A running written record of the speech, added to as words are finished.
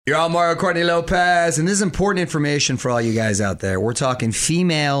You're all Mario Courtney Lopez, and this is important information for all you guys out there. We're talking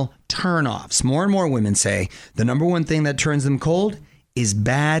female turnoffs. More and more women say the number one thing that turns them cold is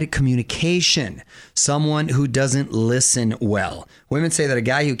bad communication. Someone who doesn't listen well. Women say that a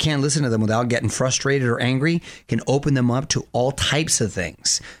guy who can't listen to them without getting frustrated or angry can open them up to all types of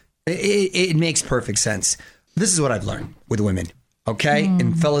things. It makes perfect sense. This is what I've learned with women. Okay?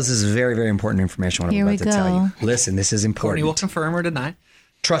 And fellas, this is very, very important information what I'm about to tell you. Listen, this is important. Courtney will confirm or deny.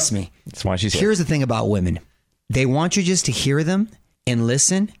 Trust me. That's why she's here. Here's the thing about women. They want you just to hear them and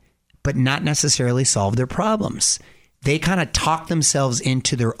listen, but not necessarily solve their problems. They kind of talk themselves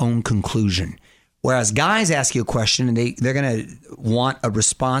into their own conclusion. Whereas guys ask you a question and they're going to want a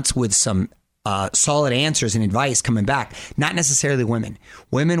response with some solid answers and advice coming back. Not necessarily women.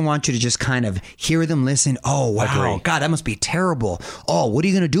 Women want you to just kind of hear them, listen. Oh, wow. Agree. God, that must be terrible. Oh, what are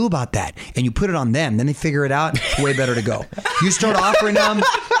you going to do about that? And you put it on them. Then they figure it out. Way better to go. You start offering them.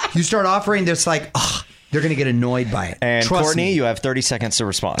 There's like, oh, they're going to get annoyed by it. And Trust Courtney, me. you have 30 seconds to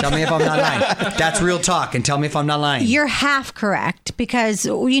respond. Tell me if I'm not lying. That's real talk. And tell me if I'm not lying. You're half correct because,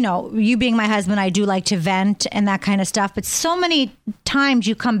 you know, you being my husband, I do like to vent and that kind of stuff. But so many times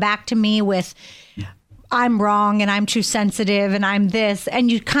you come back to me with, I'm wrong and I'm too sensitive and I'm this. And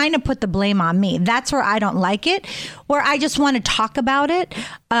you kind of put the blame on me. That's where I don't like it, where I just want to talk about it.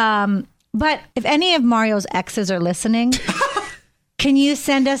 But if any of Mario's exes are listening, can you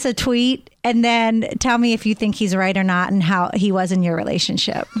send us a tweet and then tell me if you think he's right or not and how he was in your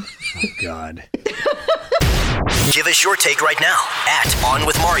relationship? Oh, God. Give us your take right now at On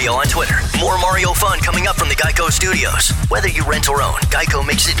With Mario on Twitter. More Mario fun coming up from the Geico Studios. Whether you rent or own, Geico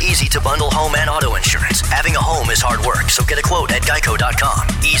makes it easy to bundle home and auto insurance. Having a home is hard work, so get a quote at geico.com.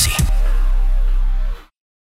 Easy.